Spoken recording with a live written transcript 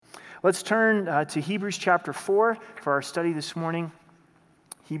Let's turn to Hebrews chapter 4 for our study this morning.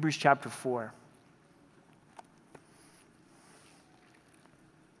 Hebrews chapter 4.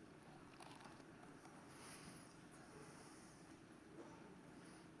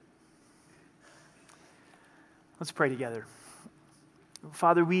 Let's pray together.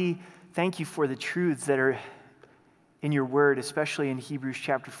 Father, we thank you for the truths that are in your word, especially in Hebrews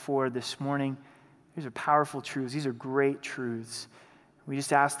chapter 4 this morning. These are powerful truths. These are great truths. We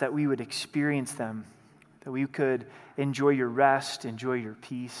just ask that we would experience them, that we could enjoy your rest, enjoy your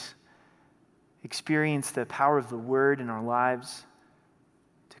peace, experience the power of the word in our lives,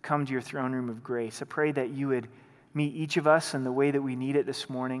 to come to your throne room of grace. I pray that you would meet each of us in the way that we need it this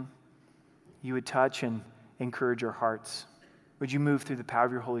morning. You would touch and encourage our hearts. Would you move through the power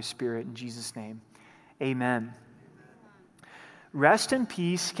of your Holy Spirit in Jesus' name? Amen. Rest and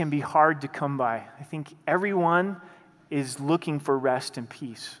peace can be hard to come by. I think everyone is looking for rest and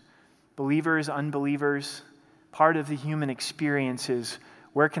peace. Believers, unbelievers, part of the human experience is,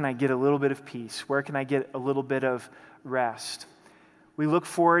 where can I get a little bit of peace? Where can I get a little bit of rest? We look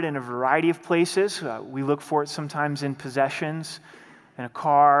for it in a variety of places. We look for it sometimes in possessions, in a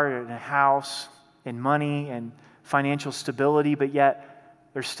car, in a house, in money and financial stability, but yet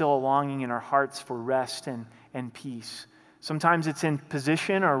there's still a longing in our hearts for rest and peace. Sometimes it's in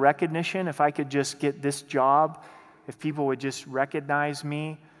position or recognition. If I could just get this job, if people would just recognize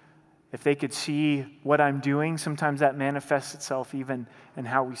me, if they could see what I'm doing, sometimes that manifests itself even in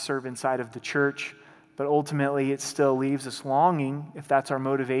how we serve inside of the church. But ultimately, it still leaves us longing, if that's our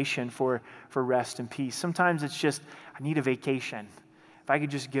motivation, for rest and peace. Sometimes it's just, I need a vacation. If I could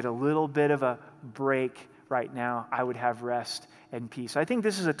just get a little bit of a break right now, I would have rest and peace. I think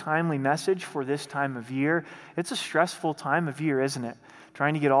this is a timely message for this time of year. It's a stressful time of year, isn't it?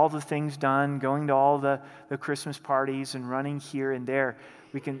 Trying to get all the things done, going to all the Christmas parties and running here and there.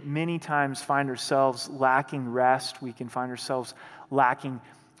 We can many times find ourselves lacking rest. We can find ourselves lacking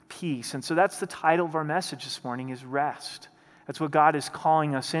peace. And so that's the title of our message this morning, is rest. That's what God is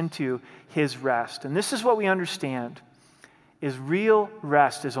calling us into, his rest. And this is what we understand, is real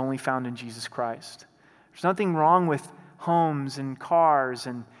rest is only found in Jesus Christ. There's nothing wrong with homes and cars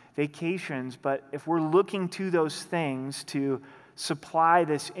and vacations, but if we're looking to those things to supply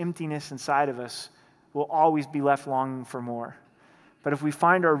this emptiness inside of us, we'll always be left longing for more. But if we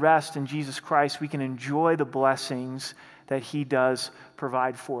find our rest in Jesus Christ, we can enjoy the blessings that he does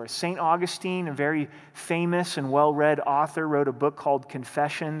provide for us. St. Augustine, a very famous and well-read author, wrote a book called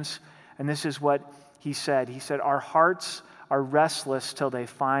Confessions, and this is what he said. He said, "Our hearts are restless till they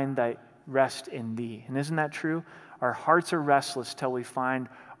find thy rest in thee." And isn't that true? Our hearts are restless till we find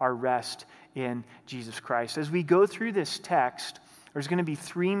our rest in Jesus Christ. As we go through this text, there's going to be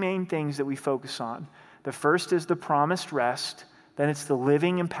three main things that we focus on. The first is the promised rest, then it's the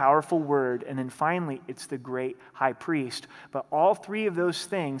living and powerful word, and then finally it's the great high priest. But all three of those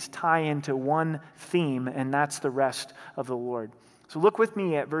things tie into one theme, and that's the rest of the Lord. So look with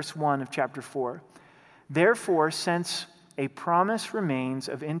me at verse 1 of chapter 4. "Therefore, since a promise remains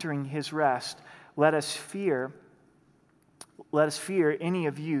of entering his rest, let us fear any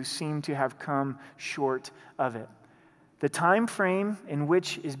of you seem to have come short of it." The time frame in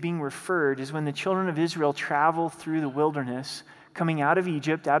which is being referred is when the children of Israel travel through the wilderness, coming out of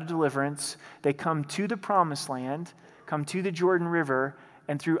Egypt, out of deliverance. They come to the promised land, come to the Jordan River,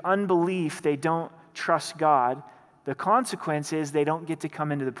 and through unbelief, they don't trust God. The consequence is they don't get to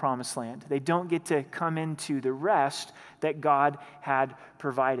come into the promised land. They don't get to come into the rest that God had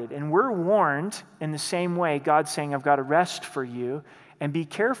provided. And we're warned in the same way. God's saying, I've got a rest for you, and be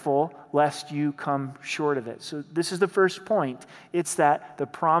careful lest you come short of it. So this is the first point. It's that the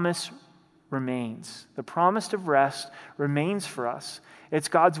promise remains. The promise of rest remains for us. It's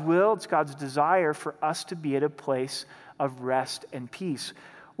God's will, it's God's desire for us to be at a place of rest and peace.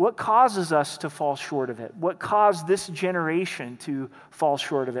 What causes us to fall short of it? What caused this generation to fall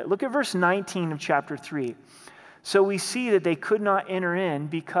short of it? Look at verse 19 of chapter 3. "So we see that they could not enter in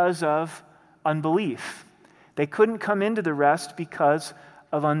because of unbelief." They couldn't come into the rest because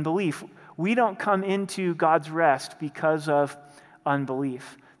of unbelief. We don't come into God's rest because of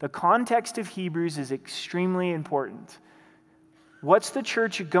unbelief. The context of Hebrews is extremely important. What's the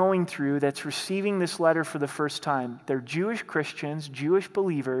church going through that's receiving this letter for the first time? They're Jewish Christians, Jewish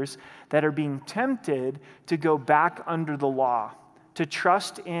believers that are being tempted to go back under the law, to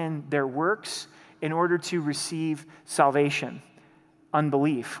trust in their works in order to receive salvation.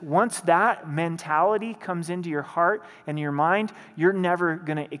 Unbelief. Once that mentality comes into your heart and your mind, you're never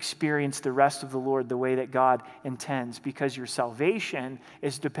going to experience the rest of the Lord the way that God intends, because your salvation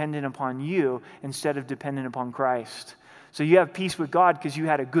is dependent upon you instead of dependent upon Christ. So you have peace with God because you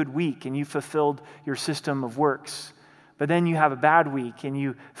had a good week and you fulfilled your system of works. But then you have a bad week and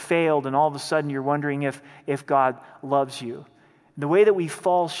you failed, and all of a sudden you're wondering if God loves you. The way that we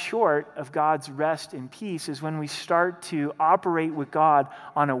fall short of God's rest and peace is when we start to operate with God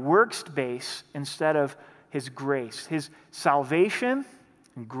on a works base instead of his grace. His salvation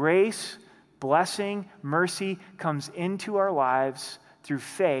and grace, blessing, mercy comes into our lives through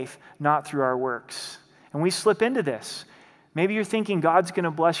faith, not through our works. And we slip into this. Maybe you're thinking God's going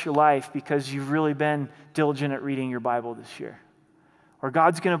to bless your life because you've really been diligent at reading your Bible this year. Or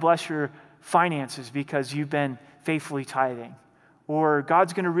God's going to bless your finances because you've been faithfully tithing. Or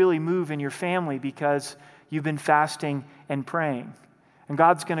God's going to really move in your family because you've been fasting and praying. And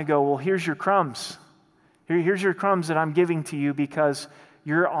God's going to go, well, here's your crumbs. Here's your crumbs that I'm giving to you because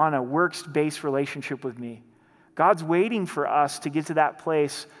you're on a works-based relationship with me. God's waiting for us to get to that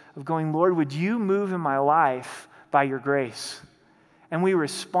place of going, Lord, would you move in my life by your grace? And we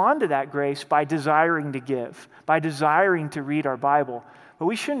respond to that grace by desiring to give, by desiring to read our Bible. But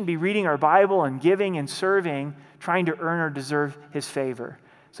we shouldn't be reading our Bible and giving and serving, trying to earn or deserve his favor.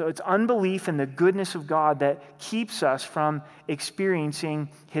 So it's unbelief in the goodness of God that keeps us from experiencing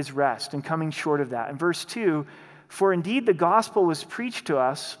his rest and coming short of that. In verse 2, for indeed the gospel was preached to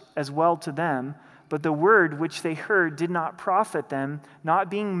us as well to them, but the word which they heard did not profit them,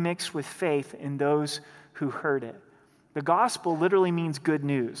 not being mixed with faith in those who heard it. The gospel literally means good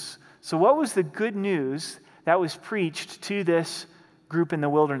news. So what was the good news that was preached to this group in the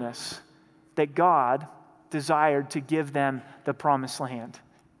wilderness? That God desired to give them the promised land.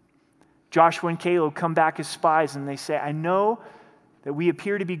 Joshua and Caleb come back as spies and they say, I know that we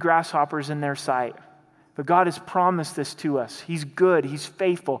appear to be grasshoppers in their sight, but God has promised this to us. He's good. He's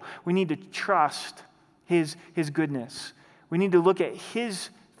faithful. We need to trust his goodness. We need to look at his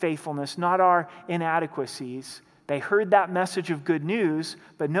faithfulness, not our inadequacies. They heard that message of good news,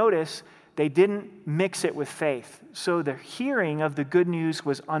 but notice they didn't mix it with faith. So the hearing of the good news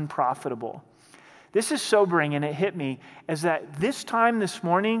was unprofitable. This is sobering, and it hit me, is that this time this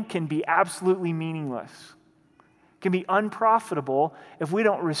morning can be absolutely meaningless. It can be unprofitable if we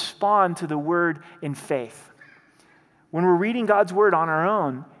don't respond to the word in faith. When we're reading God's word on our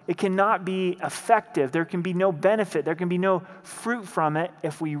own, it cannot be effective. There can be no benefit. There can be no fruit from it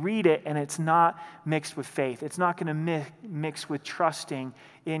if we read it and it's not mixed with faith. It's not going to mix with trusting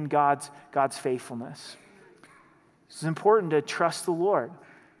in God's faithfulness. It's important to trust the Lord.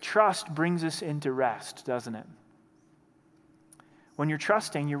 Trust brings us into rest, doesn't it? When you're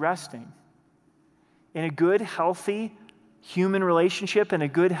trusting, you're resting. In a good, healthy human relationship, and a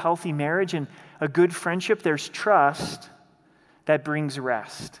good, healthy marriage, and a good friendship, there's trust that brings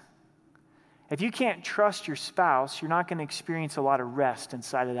rest. If you can't trust your spouse, you're not going to experience a lot of rest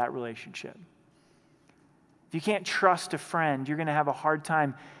inside of that relationship. If you can't trust a friend, you're going to have a hard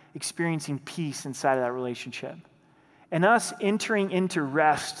time experiencing peace inside of that relationship. And us entering into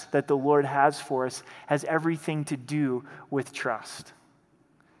rest that the Lord has for us has everything to do with trust.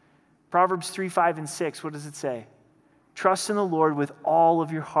 Proverbs 3, 5, and 6, what does it say? Trust in the Lord with all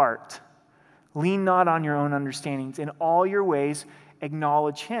of your heart. Lean not on your own understandings. In all your ways,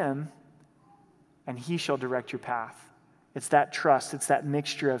 acknowledge him, and he shall direct your path. It's that trust. It's that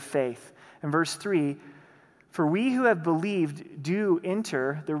mixture of faith. And verse 3, for we who have believed do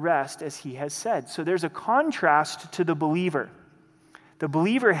enter the rest as he has said. So there's a contrast to the believer. The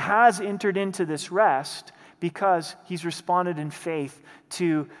believer has entered into this rest because he's responded in faith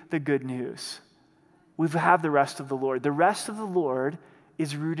to the good news. We have the rest of the Lord. The rest of the Lord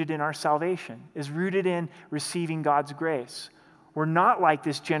is rooted in our salvation, is rooted in receiving God's grace. We're not like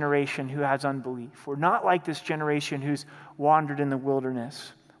this generation who has unbelief. We're not like this generation who's wandered in the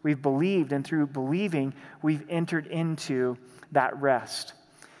wilderness. We've believed, and through believing, we've entered into that rest.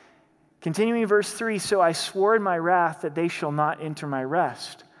 Continuing verse 3, so I swore in my wrath that they shall not enter my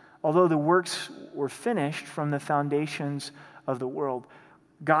rest, although the works were finished from the foundations of the world.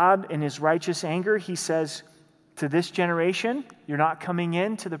 God, in his righteous anger, he says to this generation, you're not coming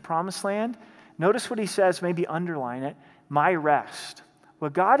into the promised land. Notice what he says, maybe underline it, my rest.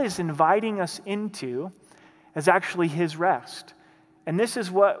 What God is inviting us into is actually his rest. And this is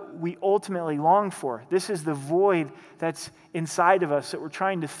what we ultimately long for. This is the void that's inside of us that we're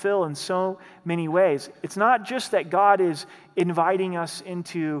trying to fill in so many ways. It's not just that God is inviting us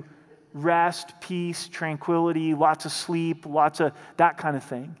into rest, peace, tranquility, lots of sleep, lots of that kind of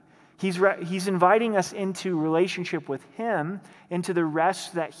thing. He's inviting us into relationship with him, into the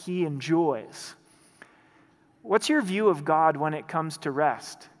rest that he enjoys. What's your view of God when it comes to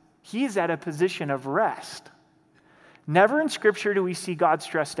rest? He's at a position of rest. Never in Scripture do we see God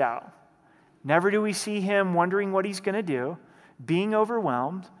stressed out. Never do we see him wondering what he's going to do, being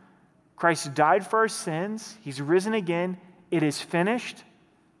overwhelmed. Christ died for our sins. He's risen again. It is finished.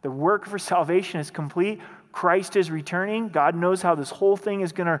 The work for salvation is complete. Christ is returning. God knows how this whole thing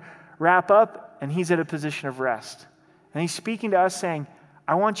is going to wrap up, and he's at a position of rest. And he's speaking to us saying,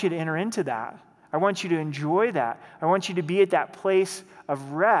 I want you to enter into that. I want you to enjoy that. I want you to be at that place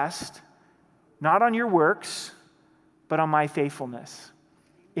of rest, not on your works, but on my faithfulness.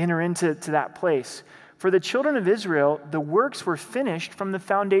 Enter into that place. For the children of Israel, the works were finished from the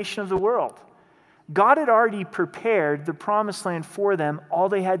foundation of the world. God had already prepared the promised land for them. All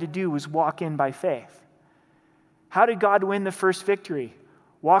they had to do was walk in by faith. How did God win the first victory?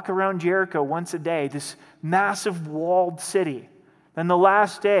 Walk around Jericho once a day, this massive walled city. Then the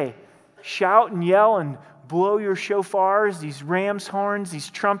last day, shout and yell and blow your shofars, these ram's horns, these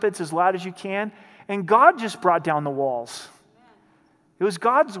trumpets as loud as you can. And God just brought down the walls. It was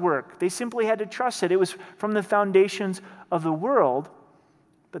God's work. They simply had to trust it. It was from the foundations of the world,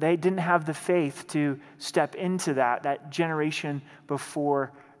 but they didn't have the faith to step into that generation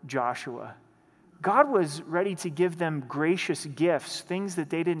before Joshua. God was ready to give them gracious gifts, things that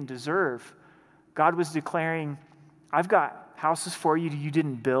they didn't deserve. God was declaring, I've got houses for you you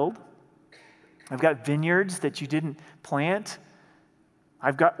didn't build. I've got vineyards that you didn't plant.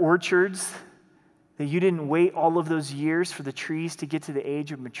 I've got orchards that you didn't wait all of those years for the trees to get to the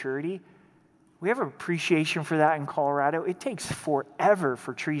age of maturity. We have appreciation for that in Colorado. It takes forever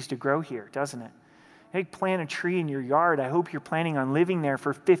for trees to grow here, doesn't it? You plant a tree in your yard. I hope you're planning on living there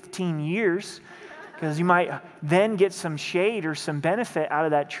for 15 years because you might then get some shade or some benefit out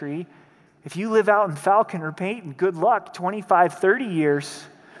of that tree. If you live out in Falcon or Peyton, good luck, 25, 30 years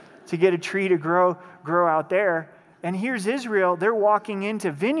to get a tree to grow out there. And here's Israel. They're walking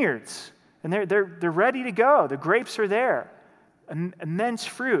into vineyards. And they're ready to go. The grapes are there. Immense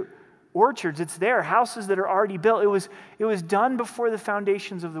fruit. Orchards, it's there. Houses that are already built. It was done before the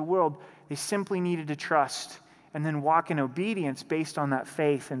foundations of the world. They simply needed to trust and then walk in obedience based on that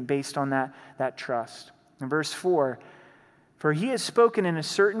faith and based on that trust. In verse 4, for he has spoken in a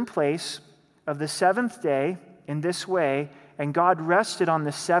certain place of the seventh day in this way, and God rested on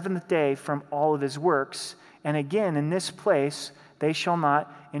the seventh day from all of his works. And again, in this place, they shall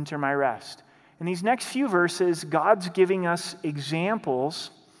not enter my rest. In these next few verses, God's giving us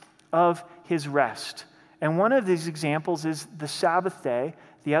examples of his rest. And one of these examples is the Sabbath day.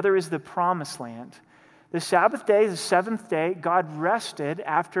 The other is the promised land. The Sabbath day, the seventh day, God rested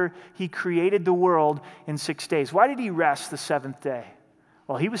after he created the world in 6 days. Why did he rest the seventh day?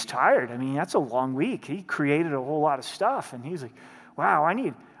 Well, he was tired. I mean, that's a long week. He created a whole lot of stuff. And he's like, wow, I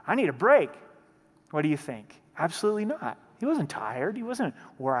need a break. What do you think? Absolutely not. He wasn't tired. He wasn't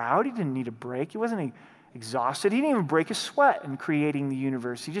wore out. He didn't need a break. He wasn't exhausted. He didn't even break a sweat in creating the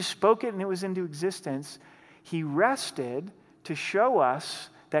universe. He just spoke it and it was into existence. He rested to show us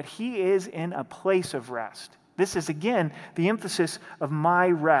that he is in a place of rest. This is, again, the emphasis of my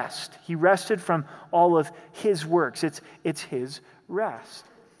rest. He rested from all of his works. It's his rest.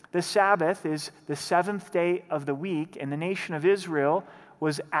 The Sabbath is the seventh day of the week, and the nation of Israel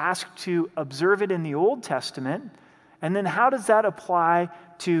was asked to observe it in the Old Testament. And then how does that apply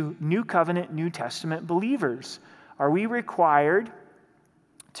to New Covenant, New Testament believers? Are we required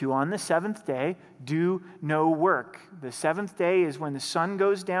to, on the seventh day, do no work? The seventh day is when the sun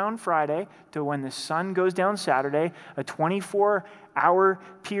goes down Friday to when the sun goes down Saturday, a 24-hour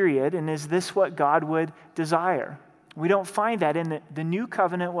period. And is this what God would desire? We don't find that in the New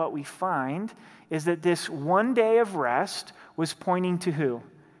Covenant. What we find is that this one day of rest was pointing to who?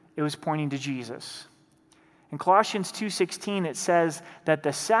 It was pointing to Jesus. In Colossians 2:16, it says that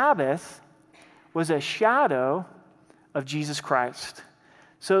the Sabbath was a shadow of Jesus Christ.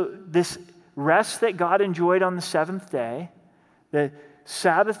 So this rest that God enjoyed on the seventh day, the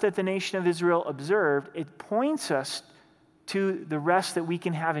Sabbath that the nation of Israel observed, it points us to the rest that we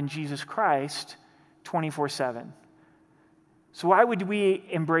can have in Jesus Christ 24/7. So why would we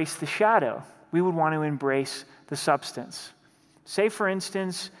embrace the shadow? We would want to embrace the substance. Say, for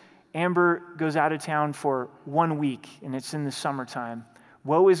instance, Amber goes out of town for 1 week, and it's in the summertime.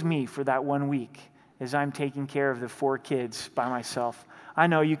 Woe is me for that 1 week as I'm taking care of the 4 kids by myself. I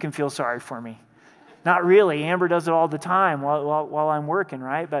know you can feel sorry for me. Not really. Amber does it all the time while I'm working,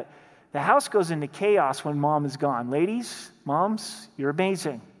 right? But the house goes into chaos when mom is gone. Ladies, moms, you're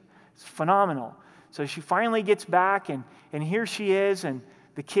amazing. It's phenomenal. So she finally gets back, and here she is, and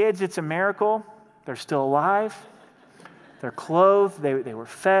the kids, it's a miracle. They're still alive. They're clothed. They were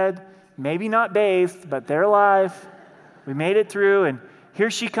fed. Maybe not bathed, but they're alive. We made it through, and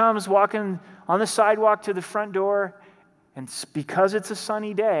here she comes walking on the sidewalk to the front door, and because it's a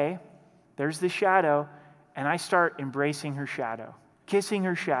sunny day, There's the shadow, and I start embracing her shadow, kissing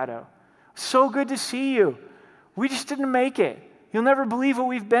her shadow. So good to see you. We just didn't make it. You'll never believe what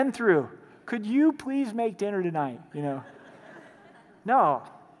we've been through. Could you please make dinner tonight? No.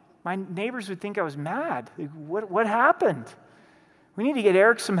 My neighbors would think I was mad. Like, what happened? We need to get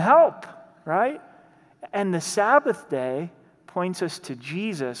Eric some help, right? And the Sabbath day points us to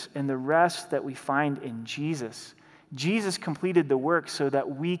Jesus and the rest that we find in Jesus. Jesus completed the work so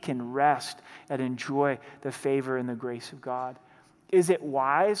that we can rest and enjoy the favor and the grace of God. Is it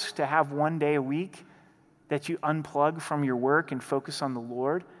wise to have one day a week that you unplug from your work and focus on the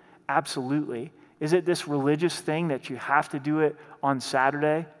Lord? Absolutely. Is it this religious thing that you have to do it on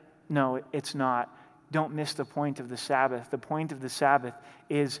Saturday? No, it's not. Don't miss the point of the Sabbath. The point of the Sabbath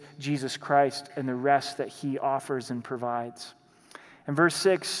is Jesus Christ and the rest that he offers and provides. In verse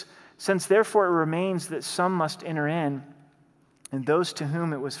 6, since therefore it remains that some must enter in, and those to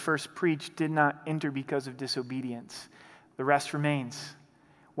whom it was first preached did not enter because of disobedience. The rest remains.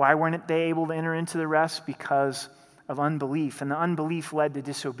 Why weren't they able to enter into the rest? Because of unbelief. And the unbelief led to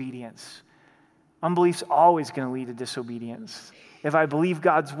disobedience. Unbelief's always going to lead to disobedience. If I believe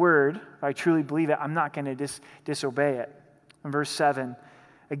God's word, if I truly believe it, I'm not going to disobey it. In verse 7,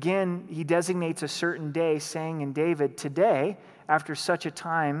 again, he designates a certain day, saying in David, today, after such a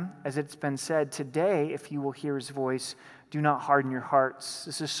time as it's been said, today, if you will hear his voice, do not harden your hearts.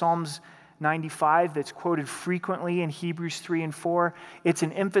 This is Psalms 95 that's quoted frequently in Hebrews 3 and 4. It's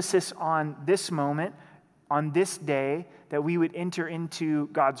an emphasis on this moment, on this day, that we would enter into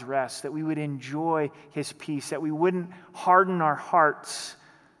God's rest, that we would enjoy his peace, that we wouldn't harden our hearts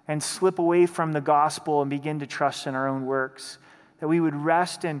and slip away from the gospel and begin to trust in our own works, that we would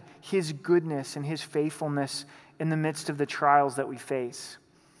rest in his goodness and his faithfulness in the midst of the trials that we face.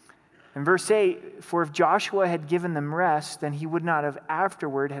 In verse 8, for if Joshua had given them rest, then he would not have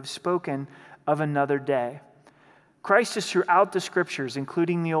afterward have spoken of another day. Christ is throughout the scriptures,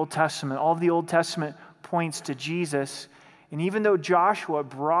 including the Old Testament. All of the Old Testament points to Jesus. And even though Joshua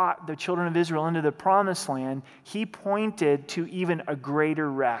brought the children of Israel into the promised land, he pointed to even a greater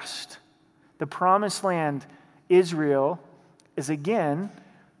rest. The promised land, Israel, is again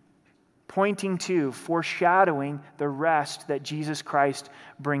pointing to, foreshadowing the rest that Jesus Christ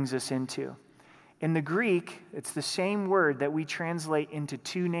brings us into. In the Greek, it's the same word that we translate into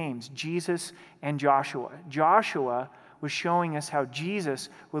two names, Jesus and Joshua. Joshua was showing us how Jesus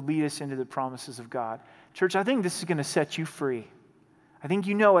would lead us into the promises of God. Church, I think this is going to set you free. I think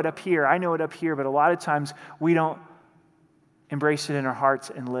you know it up here. I know it up here, but a lot of times we don't embrace it in our hearts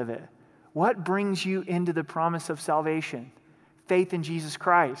and live it. What brings you into the promise of salvation? Faith in Jesus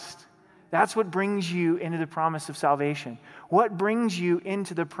Christ. That's what brings you into the promise of salvation. What brings you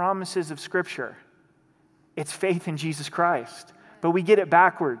into the promises of Scripture? It's faith in Jesus Christ. But we get it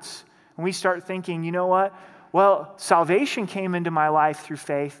backwards. And we start thinking, you know what? Well, salvation came into my life through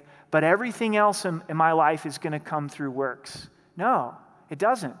faith, but everything else in my life is going to come through works. No, it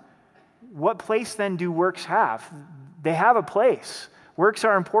doesn't. What place then do works have? They have a place. Works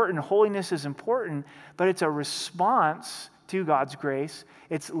are important. Holiness is important, but it's a response to God's grace.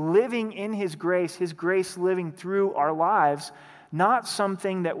 It's living in his grace living through our lives, not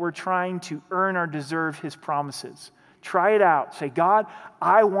something that we're trying to earn or deserve his promises. Try it out. Say, God,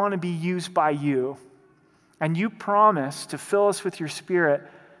 I want to be used by you. And you promise to fill us with your Spirit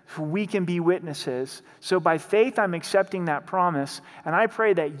so we can be witnesses. So by faith, I'm accepting that promise. And I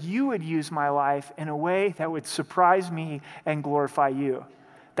pray that you would use my life in a way that would surprise me and glorify you.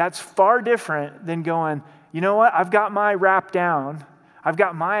 That's far different than going, you know what? I've got my rap down. I've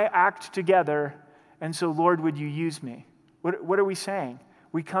got my act together. And so, Lord, would you use me? What are we saying?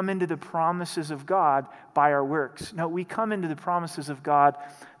 We come into the promises of God by our works. No, we come into the promises of God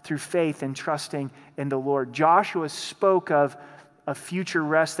through faith and trusting in the Lord. Joshua spoke of a future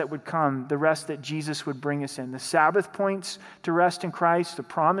rest that would come, the rest that Jesus would bring us in. The Sabbath points to rest in Christ. The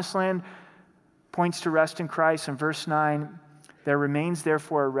promised land points to rest in Christ. In verse 9, there remains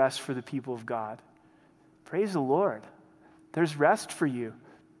therefore a rest for the people of God. Praise the Lord. There's rest for you.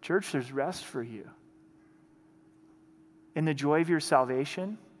 Church, there's rest for you. In the joy of your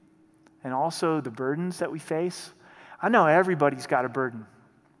salvation and also the burdens that we face. I know everybody's got a burden.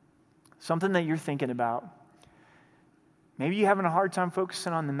 Something that you're thinking about. Maybe you're having a hard time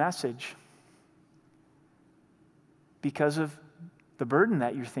focusing on the message because of the burden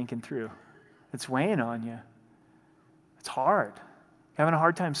that you're thinking through. It's weighing on you. It's hard. You're having a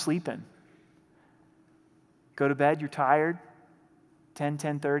hard time sleeping. Go to bed, you're tired,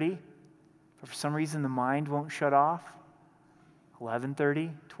 10:30, but for some reason the mind won't shut off.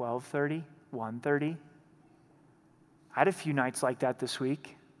 11:30, 12:30, 1:30. I had a few nights like that this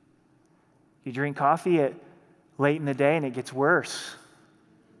week. You drink coffee at late in the day and it gets worse.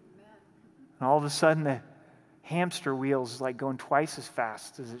 And all of a sudden the hamster wheel is like going twice as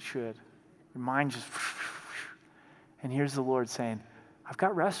fast as it should. Your mind just... And here's the Lord saying, I've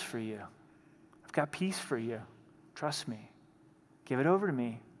got rest for you. I've got peace for you. Trust me. Give it over to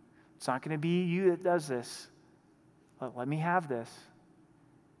me. It's not going to be you that does this. Let me have this.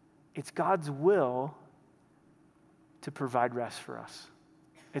 It's God's will to provide rest for us.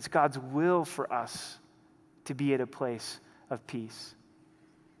 It's God's will for us to be at a place of peace.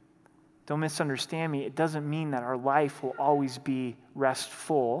 Don't misunderstand me. It doesn't mean that our life will always be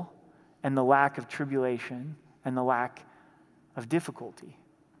restful and the lack of tribulation and the lack of difficulty.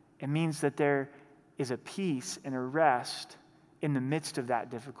 It means that there is a peace and a rest in the midst of that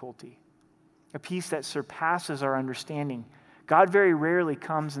difficulty, a peace that surpasses our understanding. God very rarely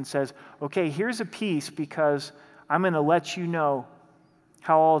comes and says, okay, here's a peace because I'm going to let you know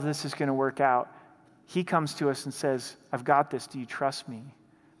how all of this is going to work out. He comes to us and says, I've got this. Do you trust me?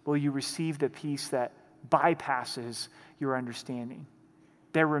 Will you receive the peace that bypasses your understanding?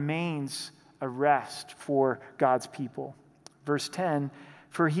 There remains a rest for God's people. Verse 10,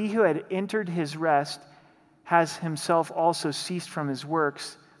 for he who had entered his rest has himself also ceased from his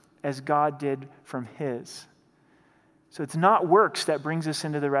works as God did from his. So it's not works that brings us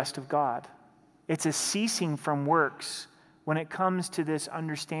into the rest of God. It's a ceasing from works when it comes to this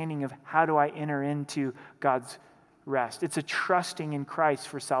understanding of how do I enter into God's rest. It's a trusting in Christ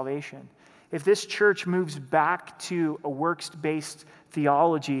for salvation. If this church moves back to a works-based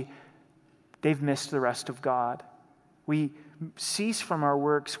theology, they've missed the rest of God. We cease from our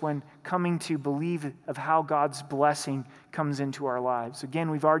works when coming to believe of how God's blessing comes into our lives. Again,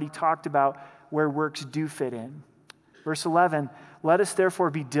 we've already talked about where works do fit in. Verse 11, let us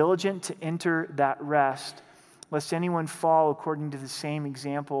therefore be diligent to enter that rest, lest anyone fall according to the same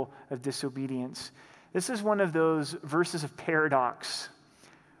example of disobedience. This is one of those verses of paradox.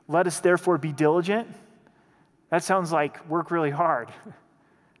 Let us therefore be diligent. That sounds like work really hard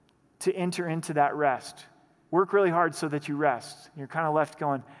to enter into that rest. Work really hard so that you rest. You're kind of left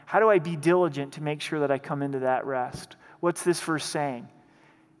going, how do I be diligent to make sure that I come into that rest? What's this verse saying?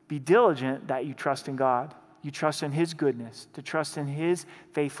 Be diligent that you trust in God. You trust in His goodness, to trust in His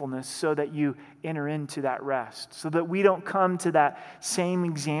faithfulness so that you enter into that rest, so that we don't come to that same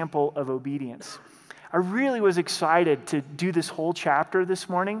example of obedience. I really was excited to do this whole chapter this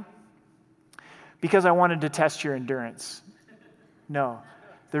morning because I wanted to test your endurance. No.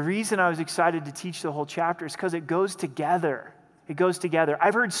 The reason I was excited to teach the whole chapter is because it goes together. It goes together.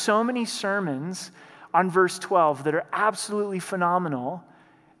 I've heard so many sermons on verse 12 that are absolutely phenomenal,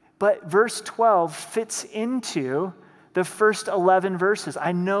 but verse 12 fits into the first 11 verses.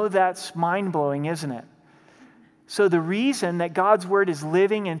 I know that's mind-blowing, isn't it? So the reason that God's word is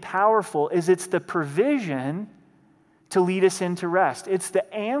living and powerful is it's the provision to lead us into rest. It's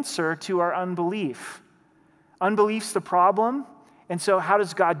the answer to our unbelief. Unbelief's the problem. And so how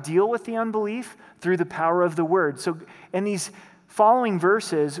does God deal with the unbelief? Through the power of the word. So in these following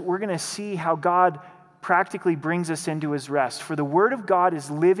verses, we're going to see how God practically brings us into his rest. For the word of God is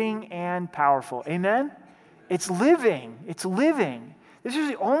living and powerful. Amen? It's living. It's living. This is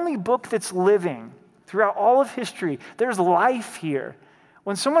the only book that's living throughout all of history. There's life here.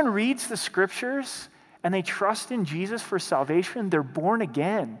 When someone reads the scriptures and they trust in Jesus for salvation, they're born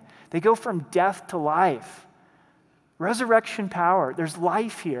again. They go from death to life. Resurrection power. There's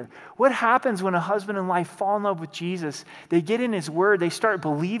life here. What happens when a husband and wife fall in love with Jesus? They get in his word. They start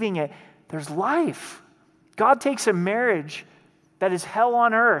believing it. There's life. God takes a marriage that is hell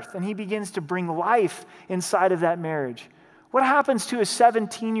on earth and he begins to bring life inside of that marriage. What happens to a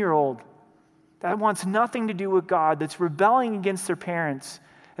 17-year-old that wants nothing to do with God, that's rebelling against their parents,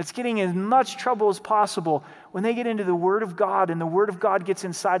 that's getting as much trouble as possible? When they get into the Word of God and the Word of God gets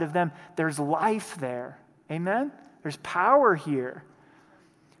inside of them, there's life there. Amen? There's power here.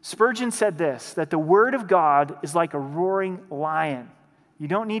 Spurgeon said this, that the Word of God is like a roaring lion. You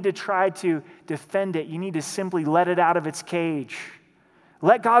don't need to try to defend it. You need to simply let it out of its cage.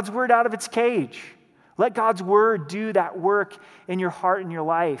 Let God's Word out of its cage. Let God's Word do that work in your heart and your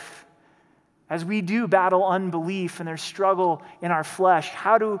life. As we do battle unbelief and there's struggle in our flesh,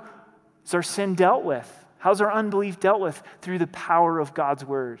 is our sin dealt with? How's our unbelief dealt with? Through the power of God's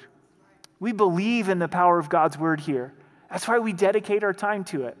Word. We believe in the power of God's Word here. That's why we dedicate our time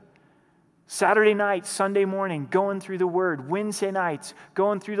to it. Saturday night, Sunday morning, going through the Word. Wednesday nights,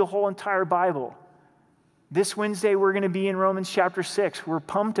 going through the whole entire Bible. This Wednesday, we're going to be in Romans chapter 6. We're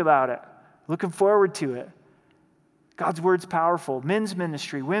pumped about it. Looking forward to it. God's Word's powerful. Men's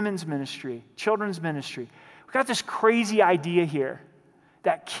ministry, women's ministry, children's ministry. We've got this crazy idea here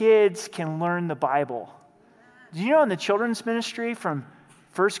that kids can learn the Bible. Do you know in the children's ministry from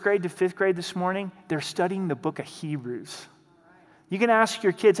first grade to fifth grade this morning, they're studying the book of Hebrews. You can ask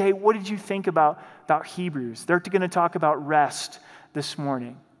your kids, hey, what did you think about Hebrews? They're going to talk about rest this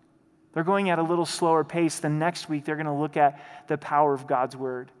morning. They're going at a little slower pace. Then next week, they're going to look at the power of God's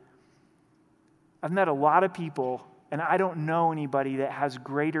word. I've met a lot of people, and I don't know anybody that has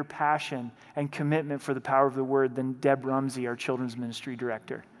greater passion and commitment for the power of the word than Deb Rumsey, our children's ministry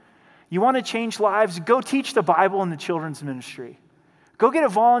director. You want to change lives? Go teach the Bible in the children's ministry. Go get a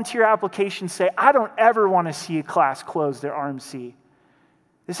volunteer application. Say, I don't ever want to see a class close their RMC.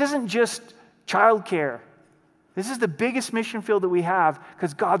 This isn't just childcare. This is the biggest mission field that we have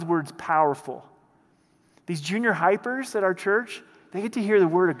because God's word's powerful. These junior hypers at our church, they get to hear the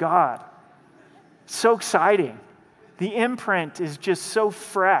word of God. So exciting. The imprint is just so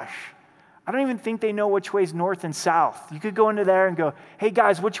fresh. I don't even think they know which way's north and south. You could go into there and go, hey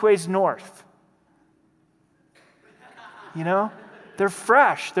guys, which way's north? You know? They're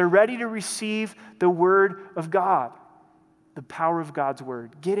fresh. They're ready to receive the word of God. The power of God's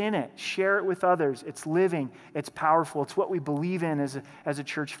word. Get in it. Share it with others. It's living. It's powerful. It's what we believe in as a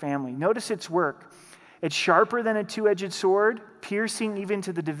church family. Notice its work. It's sharper than a two-edged sword, piercing even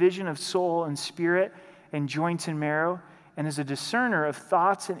to the division of soul and spirit and joints and marrow, and is a discerner of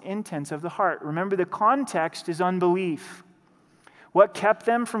thoughts and intents of the heart. Remember, the context is unbelief. What kept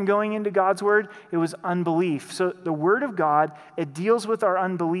them from going into God's word? It was unbelief. So the word of God, it deals with our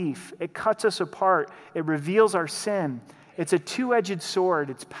unbelief. It cuts us apart. It reveals our sin. It's a two-edged sword.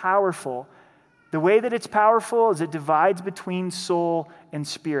 It's powerful. The way that it's powerful is it divides between soul and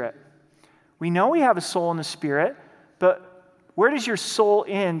spirit. We know we have a soul and a spirit, but where does your soul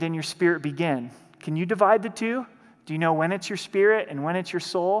end and your spirit begin? Can you divide the two? Do you know when it's your spirit and when it's your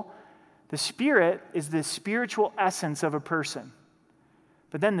soul? The spirit is the spiritual essence of a person.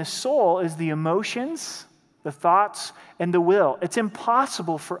 But then the soul is the emotions, the thoughts, and the will. It's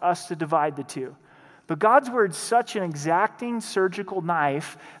impossible for us to divide the two. But God's word's such an exacting surgical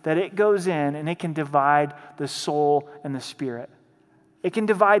knife that it goes in and it can divide the soul and the spirit. It can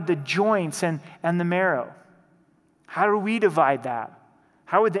divide the joints and the marrow. How do we divide that?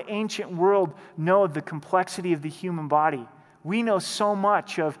 How would the ancient world know of the complexity of the human body? We know so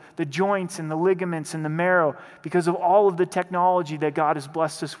much of the joints and the ligaments and the marrow because of all of the technology that God has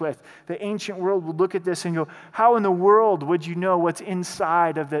blessed us with. The ancient world would look at this and go, how in the world would you know what's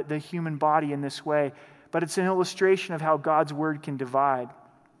inside of the human body in this way? But it's an illustration of how God's word can divide.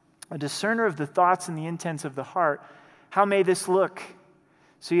 A discerner of the thoughts and the intents of the heart. How may this look?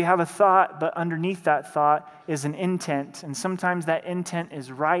 So you have a thought, but underneath that thought is an intent. And sometimes that intent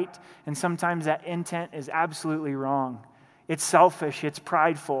is right, and sometimes that intent is absolutely wrong. It's selfish, it's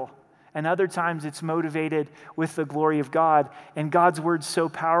prideful, and other times it's motivated with the glory of God. And God's word's so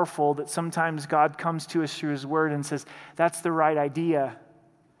powerful that sometimes God comes to us through his word and says, that's the right idea,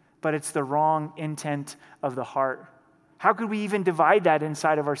 but it's the wrong intent of the heart. How could we even divide that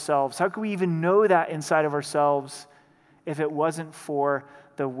inside of ourselves? How could we even know that inside of ourselves if it wasn't for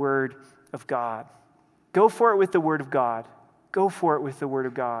the word of God? Go for it with the word of God. Go for it with the word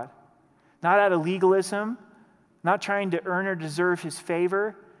of God. Not out of legalism, not trying to earn or deserve his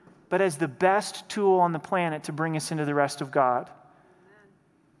favor, but as the best tool on the planet to bring us into the rest of God.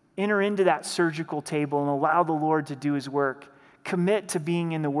 Enter into that surgical table and allow the Lord to do his work. Commit to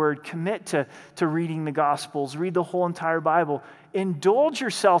being in the word. Commit to reading the Gospels. Read the whole entire Bible. Indulge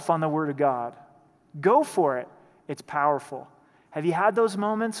yourself on the word of God. Go for it. It's powerful. Have you had those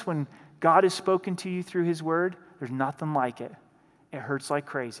moments when God has spoken to you through his word? There's nothing like it. It hurts like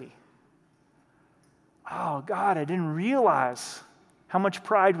crazy. Oh, God, I didn't realize how much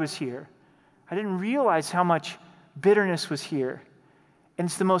pride was here. I didn't realize how much bitterness was here. And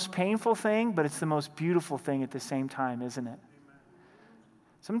it's the most painful thing, but it's the most beautiful thing at the same time, isn't it?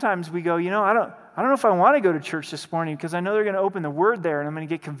 Sometimes we go, I don't know if I want to go to church this morning because I know they're going to open the word there and I'm going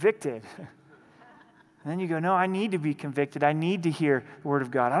to get convicted. And then you go, no, I need to be convicted. I need to hear the word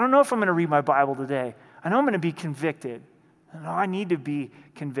of God. I don't know if I'm going to read my Bible today. I know I'm going to be convicted. No, I need to be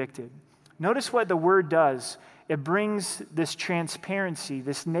convicted. Notice what the word does. It brings this transparency,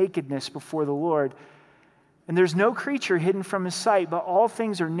 this nakedness before the Lord. And there's no creature hidden from his sight, but all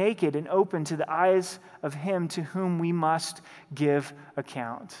things are naked and open to the eyes of him to whom we must give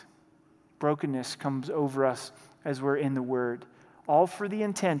account. Brokenness comes over us as we're in the word, all for the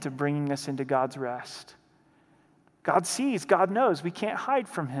intent of bringing us into God's rest. God sees, God knows. We can't hide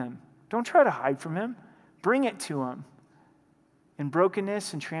from him. Don't try to hide from him. Bring it to him. In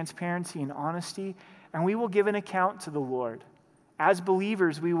brokenness and transparency and honesty, and we will give an account to the Lord. As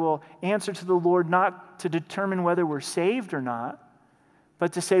believers, we will answer to the Lord not to determine whether we're saved or not,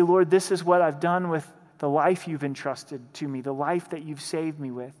 but to say, Lord, this is what I've done with the life you've entrusted to me, the life that you've saved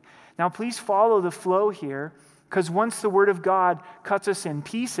me with. Now, please follow the flow here, because once the Word of God cuts us in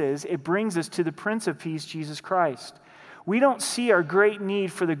pieces, it brings us to the Prince of Peace, Jesus Christ. We don't see our great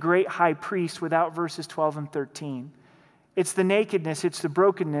need for the great high priest without verses 12 and 13. It's the nakedness, it's the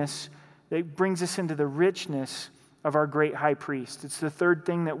brokenness that brings us into the richness of our great high priest. It's the third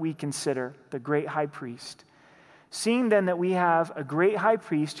thing that we consider, the great high priest. Seeing then that we have a great high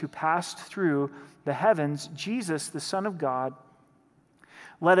priest who passed through the heavens, Jesus, the Son of God,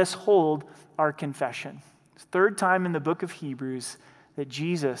 let us hold our confession. It's the third time in the book of Hebrews that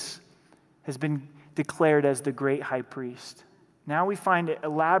Jesus has been declared as the great high priest. Now we find it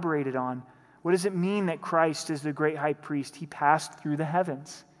elaborated on. What does it mean that Christ is the great high priest? He passed through the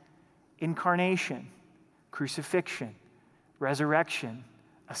heavens. Incarnation, crucifixion, resurrection,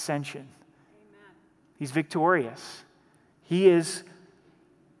 ascension. Amen. He's victorious. He is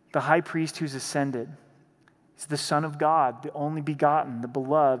the high priest who's ascended. He's the Son of God, the only begotten, the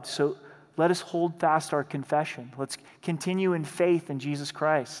beloved. So let us hold fast our confession. Let's continue in faith in Jesus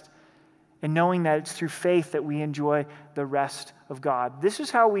Christ, and knowing that it's through faith that we enjoy the rest of God. This is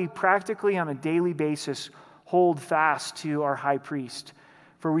how we practically on a daily basis hold fast to our high priest.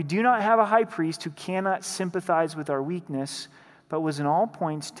 For we do not have a high priest who cannot sympathize with our weakness, but was in all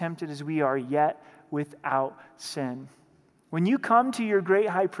points tempted as we are, yet without sin. When you come to your great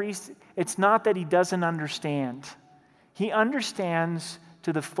high priest, it's not that he doesn't understand. He understands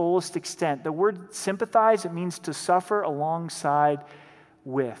to the fullest extent. The word sympathize, it means to suffer alongside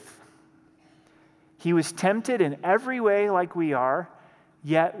with. He was tempted in every way like we are,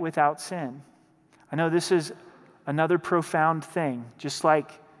 yet without sin. I know this is another profound thing, just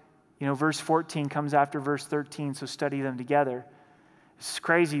like, verse 14 comes after verse 13, so study them together. This is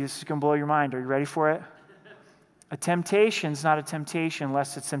crazy. This is going to blow your mind. Are you ready for it? A temptation is not a temptation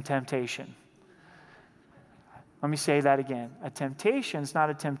unless it's some temptation. Let me say that again. A temptation is not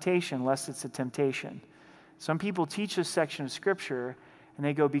a temptation unless it's a temptation. Some people teach this section of Scripture, and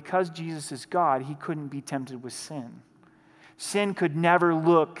they go, because Jesus is God, he couldn't be tempted with sin. Sin could never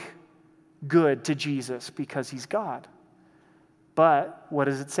look good to Jesus because he's God. But what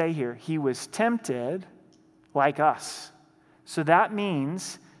does it say here? He was tempted like us. So that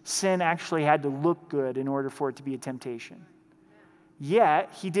means sin actually had to look good in order for it to be a temptation.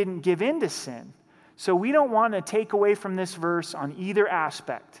 Yet, he didn't give in to sin. So we don't want to take away from this verse on either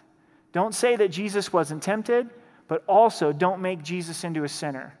aspect. Don't say that Jesus wasn't tempted, but also don't make Jesus into a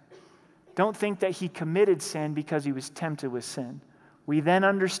sinner. Don't think that he committed sin because he was tempted with sin. We then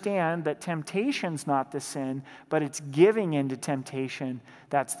understand that temptation's not the sin, but it's giving into temptation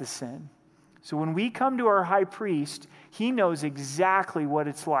that's the sin. So when we come to our high priest, he knows exactly what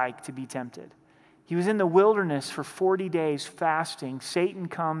it's like to be tempted. He was in the wilderness for 40 days fasting. Satan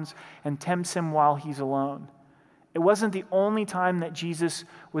comes and tempts him while he's alone. It wasn't the only time that Jesus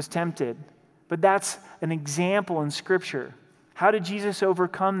was tempted, but that's an example in Scripture. How did Jesus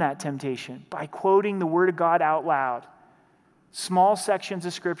overcome that temptation? By quoting the Word of God out loud. Small sections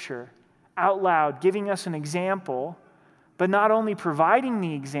of Scripture out loud, giving us an example, but not only providing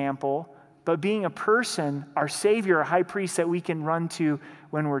the example, but being a person, our Savior, our high priest that we can run to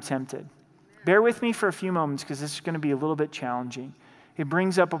when we're tempted. Bear with me for a few moments because this is going to be a little bit challenging. It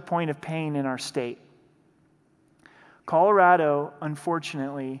brings up a point of pain in our state. Colorado,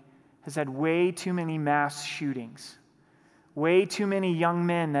 unfortunately, has had way too many mass shootings. Way too many young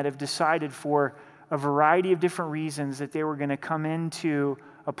men that have decided for a variety of different reasons that they were going to come into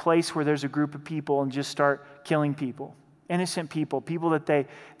a place where there's a group of people and just start killing people. Innocent people, people that they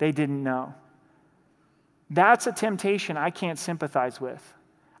didn't know. That's a temptation I can't sympathize with.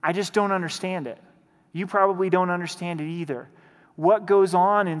 I just don't understand it. You probably don't understand it either. What goes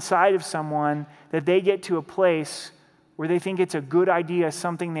on inside of someone that they get to a place where they think it's a good idea,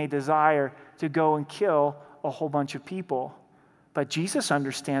 something they desire, to go and kill a whole bunch of people. But Jesus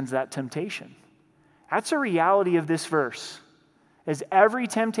understands that temptation. That's a reality of this verse. As every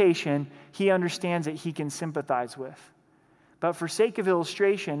temptation, he understands that he can sympathize with. But for sake of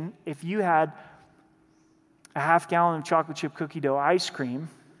illustration, if you had a half gallon of chocolate chip cookie dough ice cream,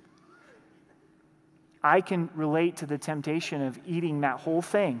 I can relate to the temptation of eating that whole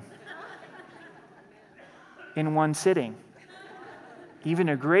thing in one sitting. Even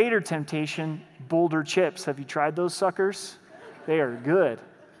a greater temptation, Boulder chips. Have you tried those suckers? They are good.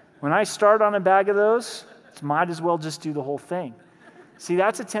 When I start on a bag of those, might as well just do the whole thing. See,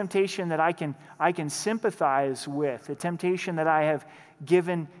 that's a temptation that I can sympathize with, a temptation that I have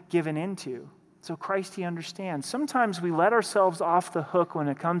given into. So Christ, he understands. Sometimes we let ourselves off the hook when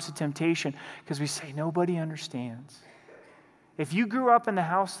it comes to temptation because we say, nobody understands. If you grew up in the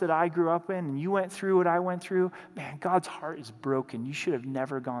house that I grew up in and you went through what I went through, man, God's heart is broken. You should have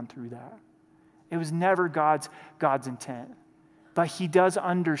never gone through that. It was never God's intent. But he does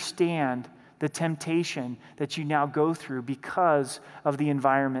understand the temptation that you now go through because of the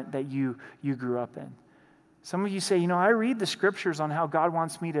environment that you grew up in. Some of you say, I read the scriptures on how God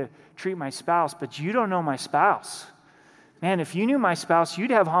wants me to treat my spouse, but you don't know my spouse. Man, if you knew my spouse,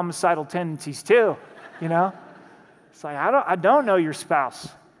 you'd have homicidal tendencies too, It's like, I don't know your spouse.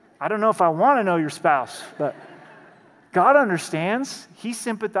 I don't know if I want to know your spouse, but God understands. He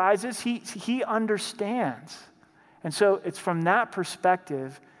sympathizes. He understands. And so it's from that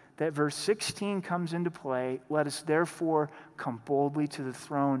perspective that verse 16 comes into play. Let us therefore come boldly to the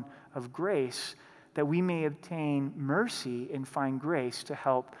throne of grace that we may obtain mercy and find grace to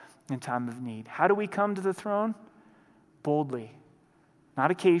help in time of need. How do we come to the throne? Boldly.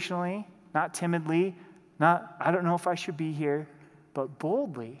 Not occasionally, not timidly, not, I don't know if I should be here, but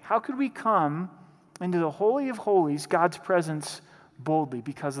boldly. How could we come into the Holy of Holies, God's presence, boldly?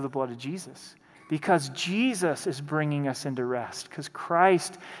 Because of the blood of Jesus. Because Jesus is bringing us into rest. Because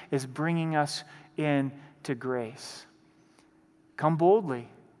Christ is bringing us into grace. Come boldly.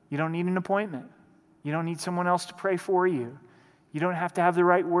 You don't need an appointment. You don't need someone else to pray for you. You don't have to have the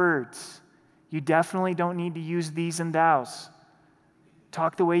right words. You definitely don't need to use these and thous.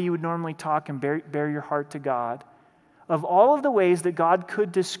 Talk the way you would normally talk and bare your heart to God. Of all of the ways that God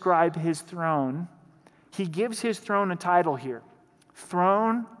could describe his throne, he gives his throne a title here.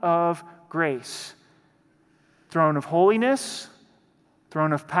 Throne of grace. Throne of holiness,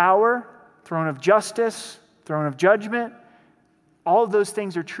 throne of power, throne of justice, throne of judgment. All of those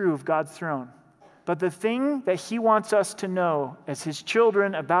things are true of God's throne. But the thing that he wants us to know as his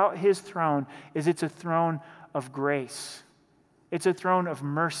children about his throne is it's a throne of grace. It's a throne of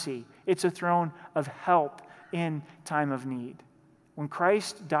mercy. It's a throne of help in time of need. When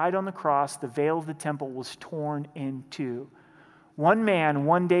Christ died on the cross, the veil of the temple was torn in two. One man,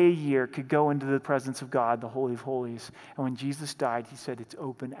 one day a year, could go into the presence of God, the Holy of Holies. And when Jesus died, he said it's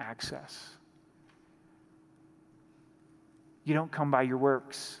open access. You don't come by your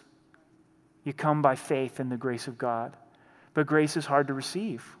works. You come by faith in the grace of God. But grace is hard to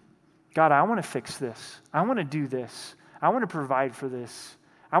receive. God, I want to fix this. I want to do this. I want to provide for this.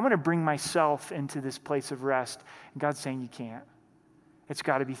 I want to bring myself into this place of rest. And God's saying you can't. It's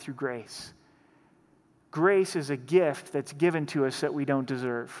got to be through grace. Grace is a gift that's given to us that we don't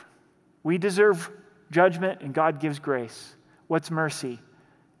deserve. We deserve judgment, and God gives grace. What's mercy?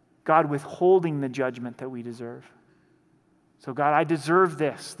 God withholding the judgment that we deserve. So God, I deserve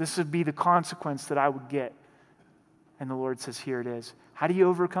this. This would be the consequence that I would get. And the Lord says, here it is. How do you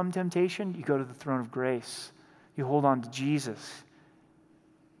overcome temptation? You go to the throne of grace. You hold on to Jesus.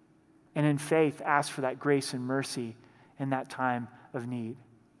 And in faith, ask for that grace and mercy in that time of need.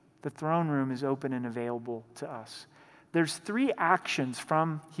 The throne room is open and available to us. There's 3 actions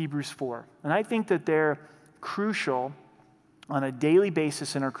from Hebrews 4. And I think that they're crucial on a daily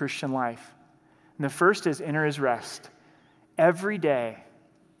basis in our Christian life. And the first is enter his rest. Every day,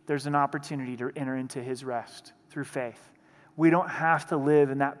 there's an opportunity to enter into his rest through faith. We don't have to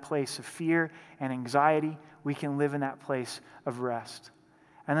live in that place of fear and anxiety. We can live in that place of rest.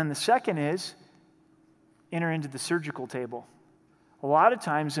 And then the second is enter into the surgical table. A lot of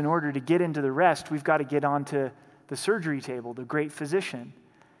times, in order to get into the rest, we've got to get onto the surgery table, the great physician.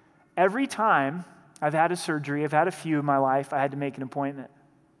 Every time I've had a surgery, I've had a few in my life, I had to make an appointment.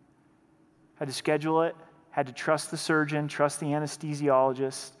 I had to schedule it, had to trust the surgeon, trust the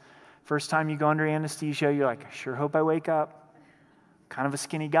anesthesiologist. First time you go under anesthesia, you're like, I sure hope I wake up. I'm kind of a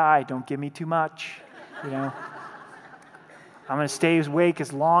skinny guy, don't give me too much, I'm going to stay awake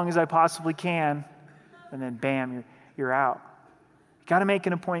as long as I possibly can, and then bam, you're out. You got to make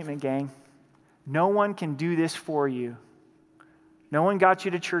an appointment, gang. No one can do this for you. No one got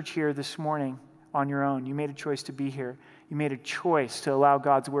you to church here this morning on your own. You made a choice to be here. You made a choice to allow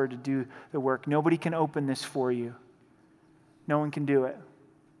God's word to do the work. Nobody can open this for you. No one can do it.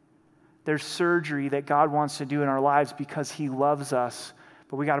 There's surgery that God wants to do in our lives because he loves us,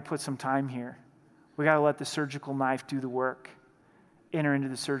 but we got to put some time here. We got to let the surgical knife do the work. Enter into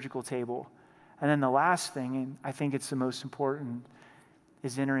the surgical table. And then the last thing, and I think it's the most important,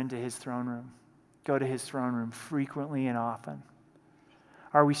 is enter into his throne room. Go to his throne room frequently and often.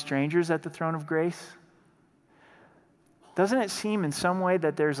 Are we strangers at the throne of grace? Doesn't it seem in some way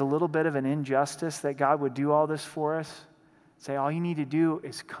that there's a little bit of an injustice that God would do all this for us? Say, all you need to do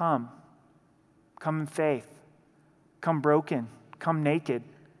is come. Come in faith. Come broken. Come naked.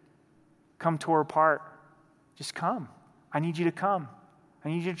 Come tore apart. Just come. I need you to come. I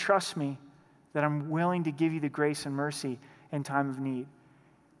need you to trust me that I'm willing to give you the grace and mercy in time of need?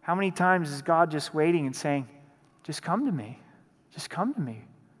 How many times is God just waiting and saying, just come to me. Just come to me.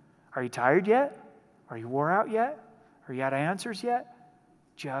 Are you tired yet? Are you wore out yet? Are you out of answers yet?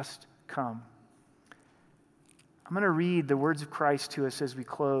 Just come. I'm going to read the words of Christ to us as we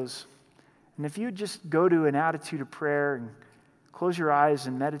close. And if you would just go to an attitude of prayer and close your eyes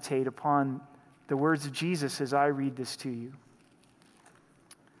and meditate upon the words of Jesus as I read this to you.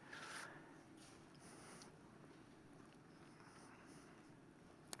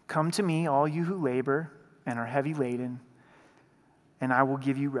 Come to me, all you who labor and are heavy laden, and I will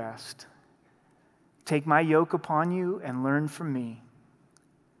give you rest. Take my yoke upon you and learn from me.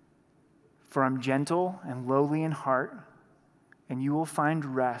 For I'm gentle and lowly in heart, and you will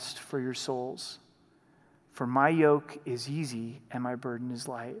find rest for your souls. For my yoke is easy and my burden is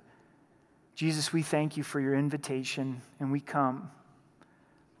light. Jesus, we thank you for your invitation, and we come.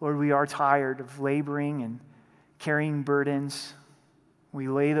 Lord, we are tired of laboring and carrying burdens. We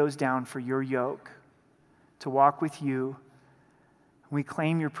lay those down for your yoke to walk with you. We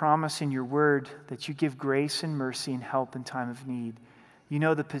claim your promise in your word that you give grace and mercy and help in time of need. You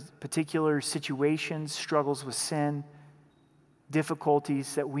know the particular situations, struggles with sin,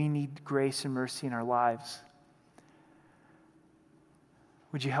 difficulties that we need grace and mercy in our lives.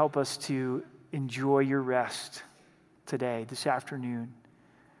 Would you help us to enjoy your rest today, this afternoon?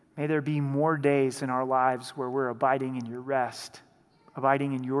 May there be more days in our lives where we're abiding in your rest,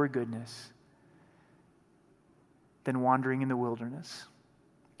 abiding in your goodness, than wandering in the wilderness.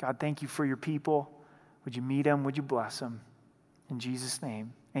 God, thank you for your people. Would you meet them? Would you bless them? In Jesus'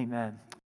 name, amen.